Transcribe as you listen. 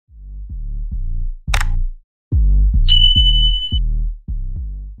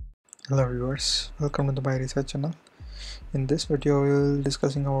Hello viewers, welcome to the Pyresearch channel. In this video we will be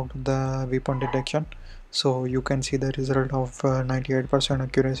discussing about the weapon detection. So you can see the result of 98%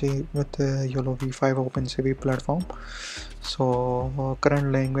 accuracy with the yolov5 OpenCV platform. So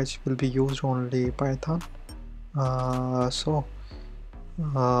current language will be used only Python.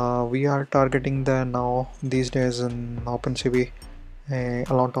 We are targeting the now these days in OpenCV a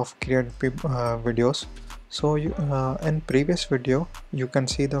lot of created videos. So in previous video you can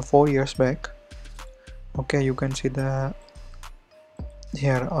see the 4 years back. Okay, you can see the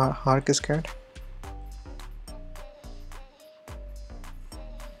here arc is cat.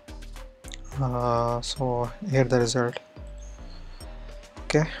 So here the result.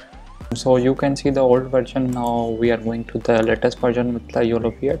 Okay, so you can see the old version. Now we are going to the latest version with the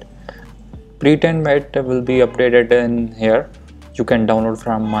YoloR. Pretend mate will be updated in here. You can download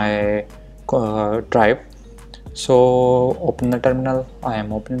from my drive. So open the terminal. I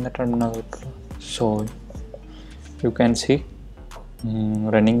am opening the terminal. So you can see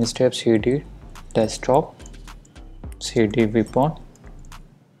running steps cd desktop cd weapon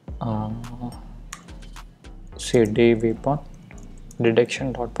cd weapon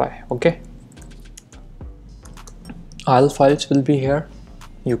detection.py. okay, all files will be here.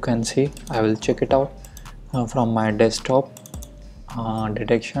 You can see I will check it out from my desktop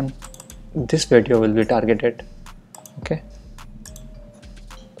detection. This video will be targeted. Okay,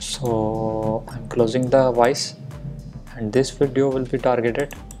 so I'm closing the voice and this video will be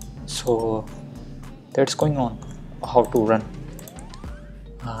targeted. So that's going on. How to run.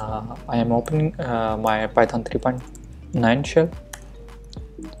 I am opening my Python 3.9 shell.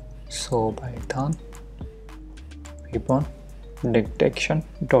 So Python weapon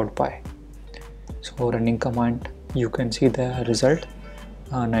detection.py. So running command, you can see the result.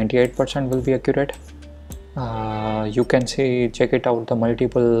 98% will be accurate. You can see, check it out the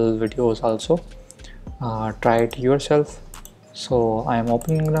multiple videos also. Try it yourself. So I am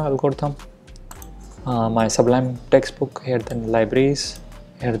opening the algorithm, my Sublime textbook. Here the libraries,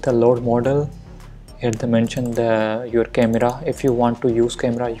 here the load model, here they mention the your camera. If you want to use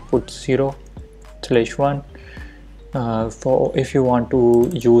camera, you put 0/1. For if you want to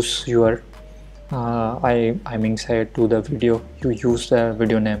use your I mean say to the video, you use the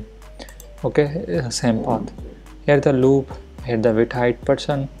video name. Okay, same path. Here the loop, here the width height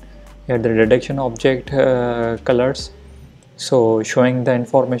person, here the detection object colors. So showing the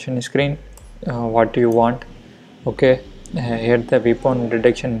information screen, what do you want. Okay, here the weapon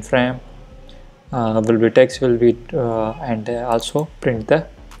detection frame will be text will be and also print the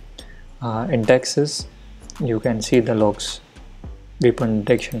indexes. You can see the logs, weapon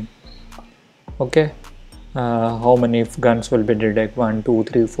detection. Okay, how many guns will be detect, 1 2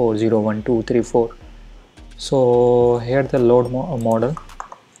 3 4 0 1 2 3 4. So here the load model.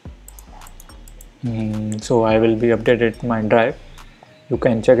 So I will be updated my drive. You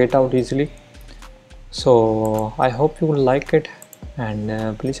can check it out easily. So I hope you will like it,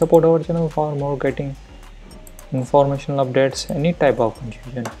 and please support our channel for more getting informational updates. Any type of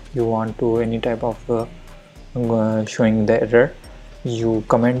confusion you want to, any type of showing the error, you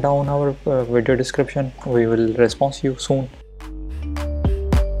comment down our video description. We will respond you soon.